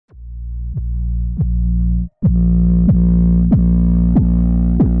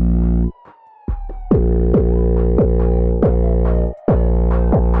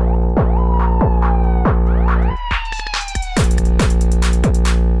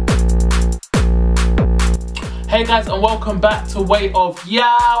Hey guys, and welcome back to Way of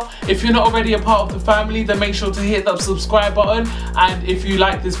Yow. If you're not already a part of the family, then make sure to hit that subscribe button, and if you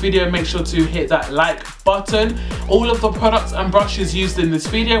like this video, make sure to hit that like button. All of the products and brushes used in this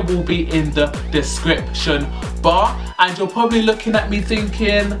video will be in the description bar, and you're probably looking at me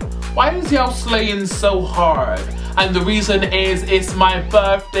thinking, why is Yow slaying so hard? And the reason is, it's my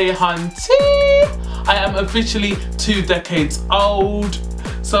birthday, hunty. I am officially 2 decades old.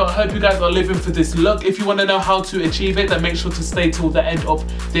 So I hope you guys are living for this look. If you want to know how to achieve it, then make sure to stay till the end of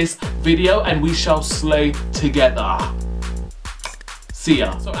this video and we shall slay together. See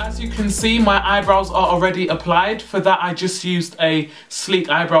ya. So as you can see, my eyebrows are already applied. For that, I just used a sleek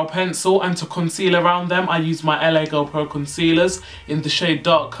eyebrow pencil, and to conceal around them, I used my LA Girl Pro concealers in the shade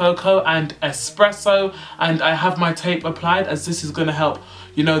Dark Cocoa and Espresso. And I have my tape applied, as this is going to help,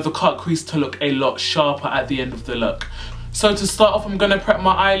 you know, the cut crease to look a lot sharper at the end of the look. So to start off, I'm going to prep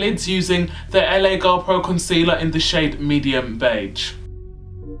my eyelids using the LA Girl Pro concealer in the shade Medium Beige.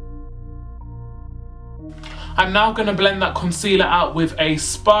 I'm now going to blend that concealer out with a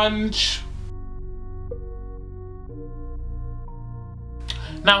sponge.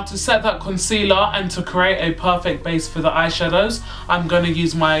 Now to set that concealer and to create a perfect base for the eyeshadows, I'm going to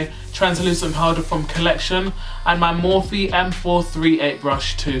use my translucent powder from Collection and my Morphe M438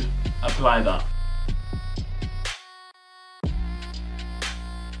 brush to apply that.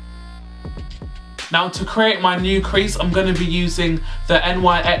 Now to create my new crease, I'm going to be using the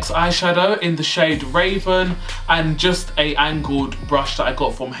NYX eyeshadow in the shade Raven and just a angled brush that I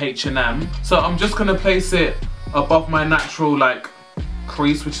got from H&M. So I'm just going to place it above my natural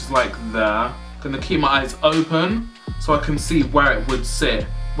crease, which is like there. I'm going to keep my eyes open so I can see where it would sit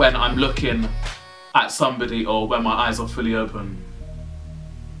when I'm looking at somebody or when my eyes are fully open.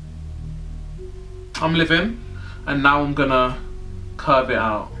 I'm living, and now I'm going to curve it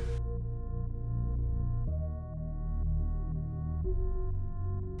out.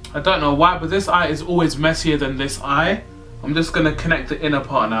 I don't know why, but this eye is always messier than this eye. I'm just going to connect the inner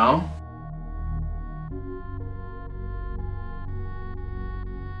part now.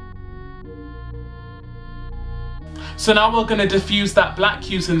 So now we're going to diffuse that black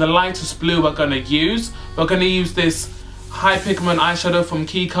using the lightest blue we're going to use. We're going to use this high pigment eyeshadow from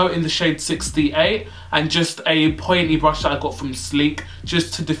KIKO in the shade 68 and just a pointy brush that I got from Sleek,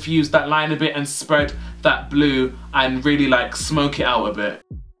 just to diffuse that line a bit and spread that blue and really smoke it out a bit.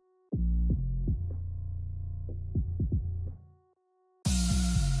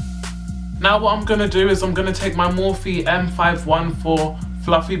 Now what I'm going to do is I'm going to take my Morphe M514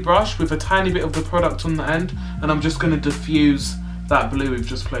 fluffy brush with a tiny bit of the product on the end, and I'm just going to diffuse that blue we've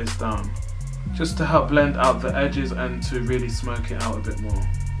just placed down, just to help blend out the edges and to really smoke it out a bit more.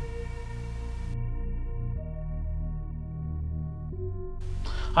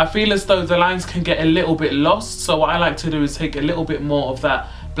 I feel as though the lines can get a little bit lost, so what I like to do is take a little bit more of that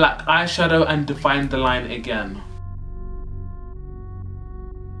black eyeshadow and define the line again.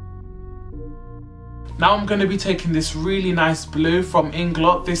 Now I'm going to be taking this really nice blue from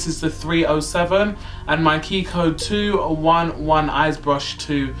INGLOT. This is the 307, and my KIKO 211 eyes brush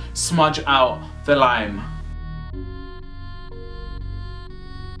to smudge out the line.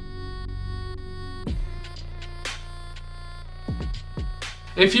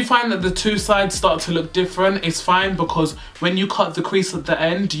 If you find that the two sides start to look different, it's fine, because when you cut the crease at the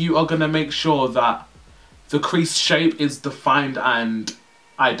end, you are going to make sure that the crease shape is defined and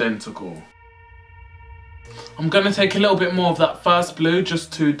identical. I'm going to take a little bit more of that first blue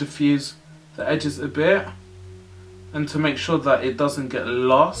just to diffuse the edges a bit and to make sure that it doesn't get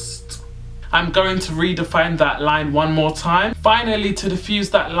lost. I'm going to redefine that line one more time. Finally, to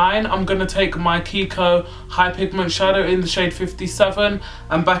diffuse that line, I'm going to take my KIKO high pigment shadow in the shade 57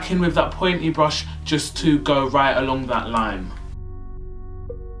 and back in with that pointy brush just to go right along that line.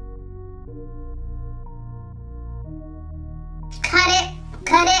 Cut it,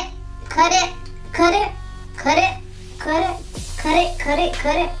 cut it, cut it, cut it. Cut it, cut it, cut it, cut it,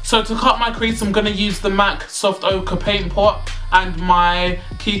 cut it. So to cut my crease, I'm going to use the MAC Soft Ochre paint pot and my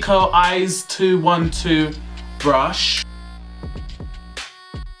KIKO Eyes 212 brush.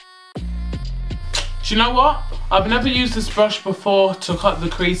 Do you know what? I've never used this brush before to cut the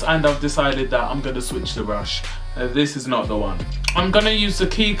crease, and I've decided that I'm going to switch the brush. This is not the one. I'm going to use the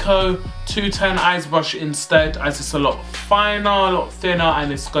KIKO 210 Eyes brush instead, as it's a lot finer, a lot thinner,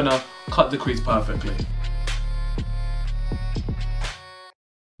 and it's going to cut the crease perfectly.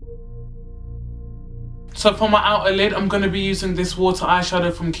 So for my outer lid, I'm going to be using this water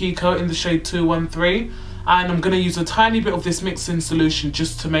eyeshadow from KIKO in the shade 213, and I'm going to use a tiny bit of this mixing solution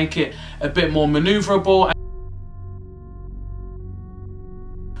just to make it a bit more maneuverable.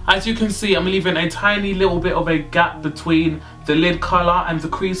 As you can see, I'm leaving a tiny little bit of a gap between the lid colour and the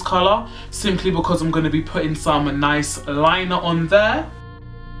crease colour, simply because I'm going to be putting some nice liner on there.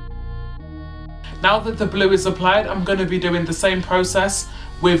 Now that the blue is applied, I'm going to be doing the same process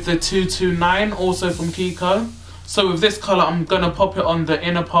with the 229, also from KIKO. So with this colour, I'm going to pop it on the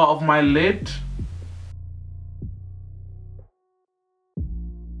inner part of my lid.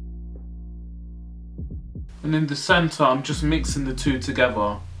 And in the centre, I'm just mixing the two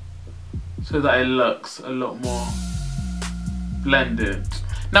together so that it looks a lot more blended.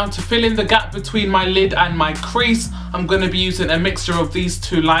 Now to fill in the gap between my lid and my crease, I'm going to be using a mixture of these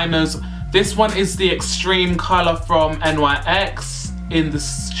two liners. This one is the Extreme colour from NYX in the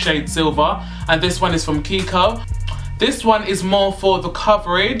shade Silver, and this one is from KIKO. This one is more for the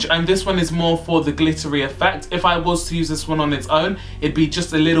coverage and this one is more for the glittery effect. If I was to use this one on its own, it'd be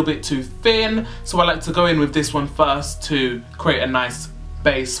just a little bit too thin. So I like to go in with this one first to create a nice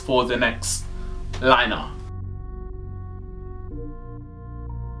base for the next liner.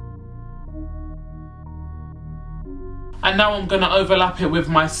 And now I'm going to overlap it with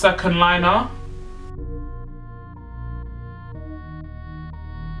my second liner.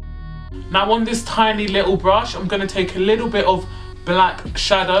 Now on this tiny little brush, I'm going to take a little bit of black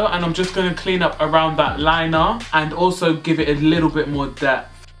shadow and I'm just going to clean up around that liner and also give it a little bit more depth.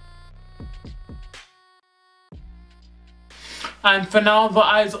 And for now, the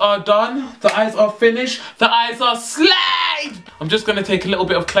eyes are done, the eyes are finished, the eyes are slayed! I'm just going to take a little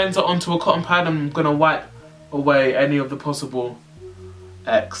bit of cleanser onto a cotton pad and I'm going to wipe away any of the possible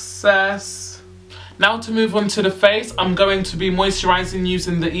excess. Now to move on to the face, I'm going to be moisturising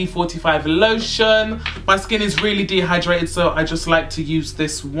using the E45 lotion. My skin is really dehydrated, so I just like to use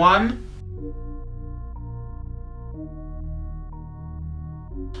this one.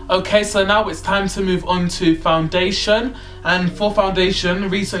 Okay, so now it's time to move on to foundation. And for foundation,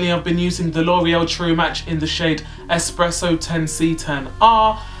 recently I've been using the L'Oreal True match in the shade Espresso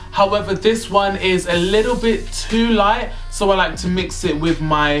 10C10R. However, this one is a little bit too light, so I like to mix it with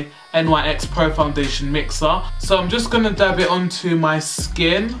my NYX Pro foundation mixer. So I'm just going to dab it onto my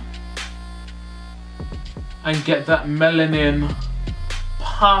skin and get that melanin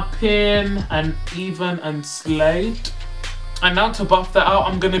popping and even and slayed. And now to buff that out,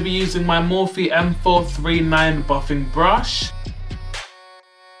 I'm going to be using my Morphe M439 buffing brush.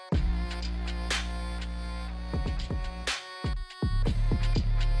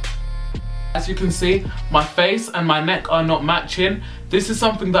 As you can see, my face and my neck are not matching. This is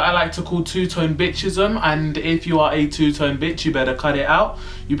something that I like to call two-tone bitchism, and if you are a two-tone bitch, you better cut it out.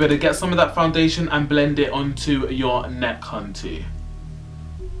 You better get some of that foundation and blend it onto your neck, hunty.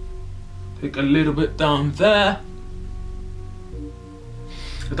 Take a little bit down there.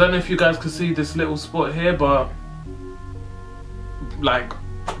 I don't know if you guys can see this little spot here, but like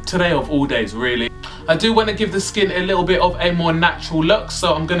today of all days, really. I do want to give the skin a little bit of a more natural look,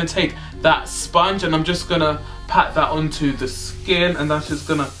 so I'm going to take that sponge and I'm just going to pat that onto the skin, and that's just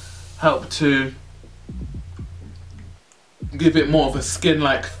going to help to give it more of a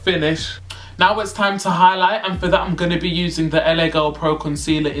skin-like finish. Now it's time to highlight, and for that I'm going to be using the LA Girl Pro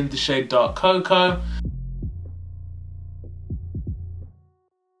Concealer in the shade Dark Cocoa.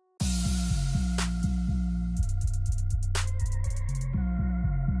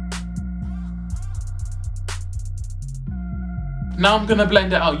 Now I'm going to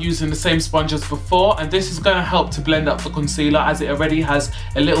blend it out using the same sponge as before, and this is going to help to blend up the concealer as it already has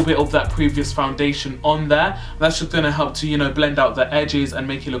a little bit of that previous foundation on there. That's just going to help to, you know, blend out the edges and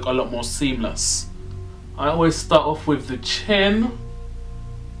make it look a lot more seamless. I always start off with the chin.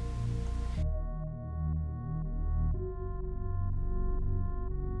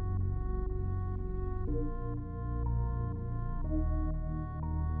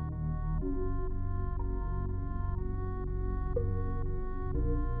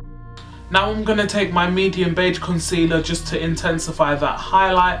 Now I'm going to take my medium beige concealer just to intensify that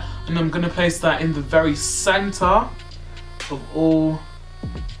highlight, and I'm going to place that in the very center of all.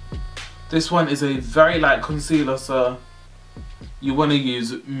 This one is a very light concealer, so you want to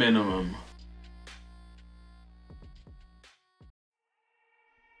use minimum.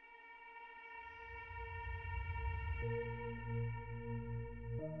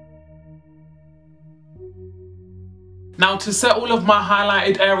 Now to set all of my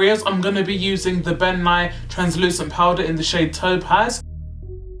highlighted areas, I'm going to be using the bday translucent powder in the shade Topaz.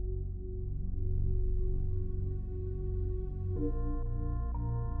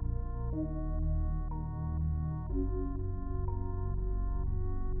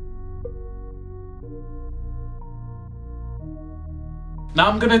 Now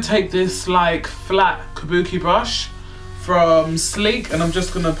I'm going to take this like flat kabuki brush from Sleek, and I'm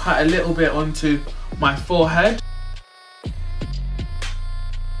just gonna pat a little bit onto my forehead.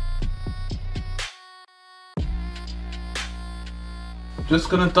 Just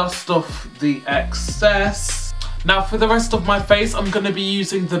gonna dust off the excess. Now for the rest of my face, I'm gonna be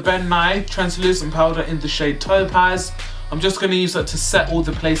using the bday translucent powder in the shade Topaz. I'm just gonna use that to set all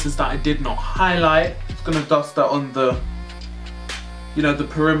the places that I did not highlight. Just gonna dust that on the, you know, the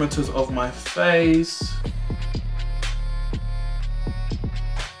perimeters of my face.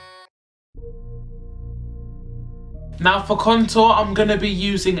 Now for contour, I'm going to be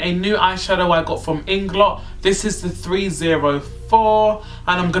using a new eyeshadow I got from INGLOT. This is the 304,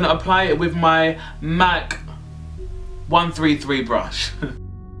 and I'm going to apply it with my MAC 133 brush.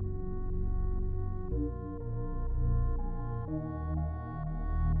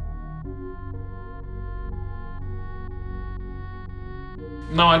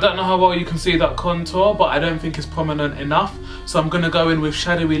 Now I don't know how well you can see that contour, but I don't think it's prominent enough. So I'm going to go in with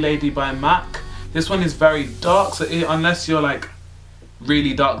Shadowy Lady by MAC. This one is very dark, so unless you're like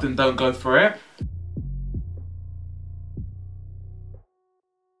really dark, then don't go for it.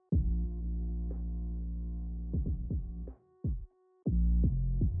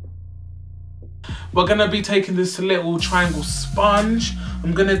 We're gonna be taking this little triangle sponge.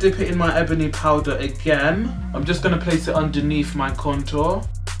 I'm gonna dip it in my Ebony powder again. I'm just gonna place it underneath my contour.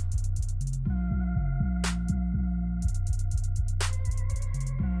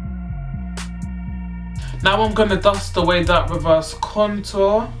 Now I'm gonna dust away that reverse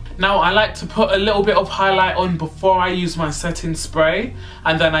contour. Now I like to put a little bit of highlight on before I use my setting spray,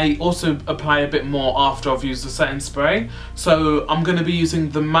 and then I also apply a bit more after I've used the setting spray. So I'm gonna be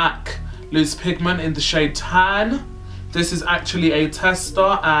using the MAC Loose Pigment in the shade Tan. This is actually a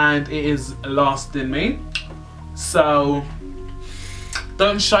tester and it is lasting me. So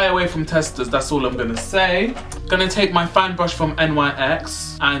don't shy away from testers, that's all I'm gonna say. Gonna take my fan brush from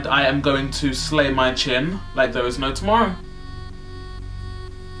NYX and I am going to slay my chin like there is no tomorrow.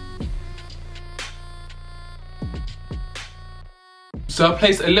 So I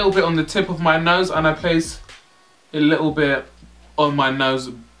place a little bit on the tip of my nose and I place a little bit on my nose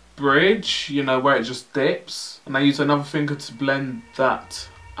bridge, you know, where it just dips. And I use another finger to blend that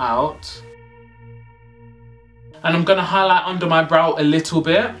out. And I'm gonna highlight under my brow a little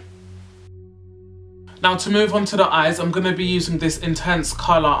bit. Now to move on to the eyes, I'm gonna be using this intense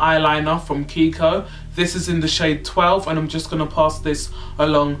color eyeliner from KIKO. This is in the shade 12 and I'm just gonna pass this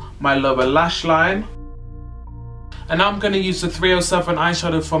along my lower lash line. And now I'm gonna use the 307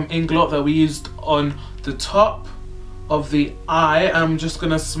 eyeshadow from INGLOT that we used on the top of the eye, and I'm just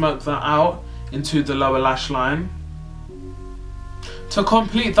gonna smoke that out into the lower lash line. To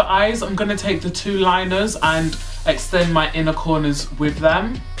complete the eyes, I'm gonna take the two liners and extend my inner corners with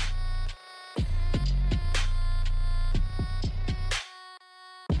them.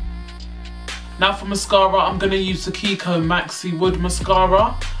 Now for mascara, I'm gonna use the KIKO Maxi Mod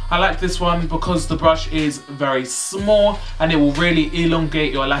mascara. I like this one because the brush is very small and it will really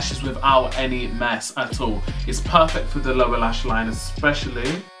elongate your lashes without any mess at all. It's perfect for the lower lash line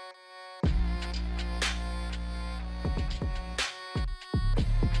especially.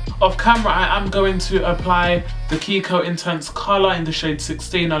 Off camera, I am going to apply the KIKO Intense Color in the shade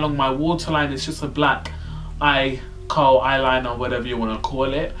 16 along my waterline. It's just a black eye kohl eyeliner, whatever you want to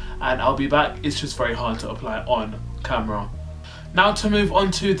call it, and I'll be back. It's just very hard to apply on camera. Now to move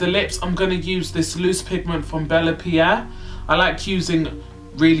on to the lips, I'm going to use this loose pigment from Bellapiare. I like using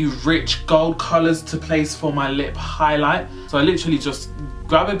really rich gold colours to place for my lip highlight. So I literally just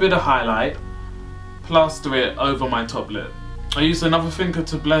grab a bit of highlight, plaster it over my top lip. I use another finger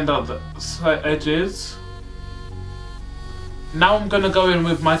to blend out the edges. Now I'm going to go in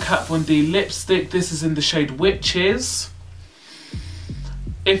with my Kat Von D lipstick. This is in the shade Witches.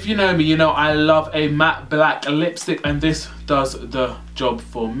 If you know me, you know I love a matte black lipstick and this does the job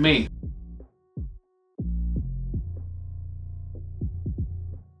for me.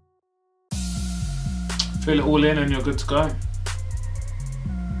 Fill it all in and you're good to go.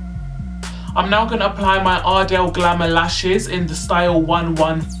 I'm now going to apply my Ardell Glamour lashes in the style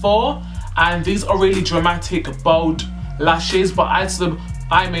 114, and these are really dramatic, bold lashes, but as the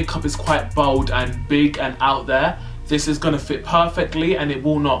eye makeup is quite bold and big and out there, this is going to fit perfectly and it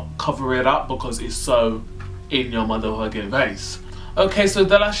will not cover it up because it's so in your motherfucking face. Okay, so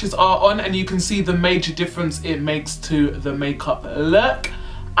the lashes are on and you can see the major difference it makes to the makeup look.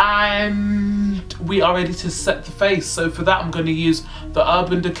 And we are ready to set the face. So for that I'm going to use the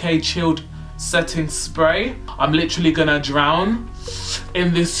Urban Decay Chilled Setting Spray. I'm literally going to drown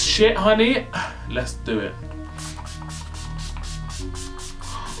in this shit, honey. Let's do it.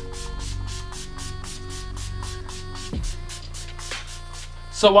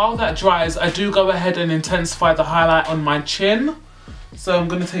 So while that dries, I do go ahead and intensify the highlight on my chin. So I'm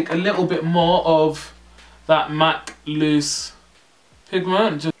going to take a little bit more of that MAC loose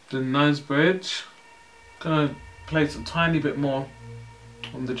pigment, just the nose bridge. Gonna place a tiny bit more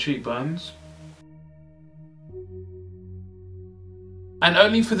on the cheekbones. And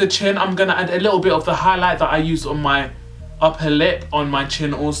only for the chin, I'm gonna add a little bit of the highlight that I used on my upper lip on my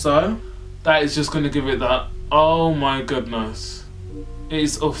chin also. That is just gonna give it that, oh my goodness. It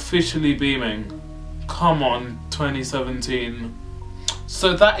is officially beaming. Come on, 2017.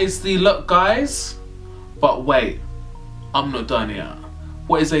 So that is the look, guys. But wait, I'm not done yet.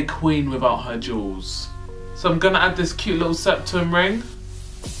 What is a queen without her jewels? So I'm gonna add this cute little septum ring,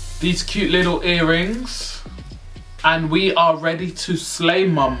 these cute little earrings, and we are ready to slay,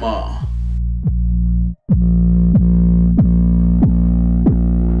 mama.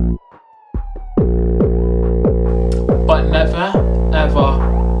 But never, ever,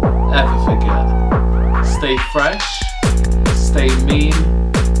 ever forget. Stay fresh, stay mean,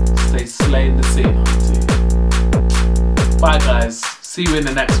 stay slaying the scene, auntie. Bye guys, see you in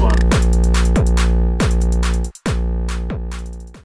the next one.